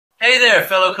Hey there,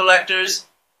 fellow collectors.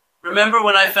 Remember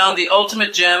when I found the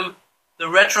ultimate gem, the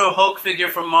retro Hulk figure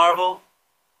from Marvel?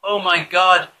 Oh my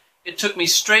god, it took me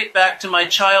straight back to my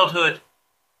childhood.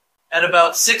 At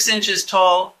about 6 inches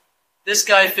tall, this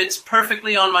guy fits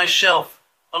perfectly on my shelf,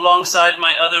 alongside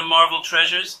my other Marvel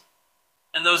treasures.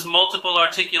 And those multiple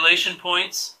articulation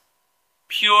points?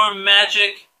 Pure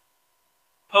magic.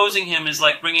 Posing him is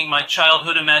like bringing my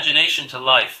childhood imagination to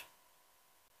life.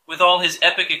 With all his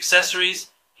epic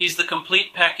accessories, he's the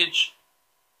complete package.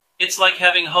 It's like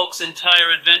having Hulk's entire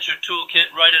adventure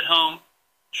toolkit right at home.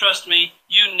 Trust me,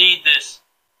 you need this.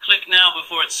 Click now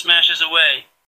before it smashes away.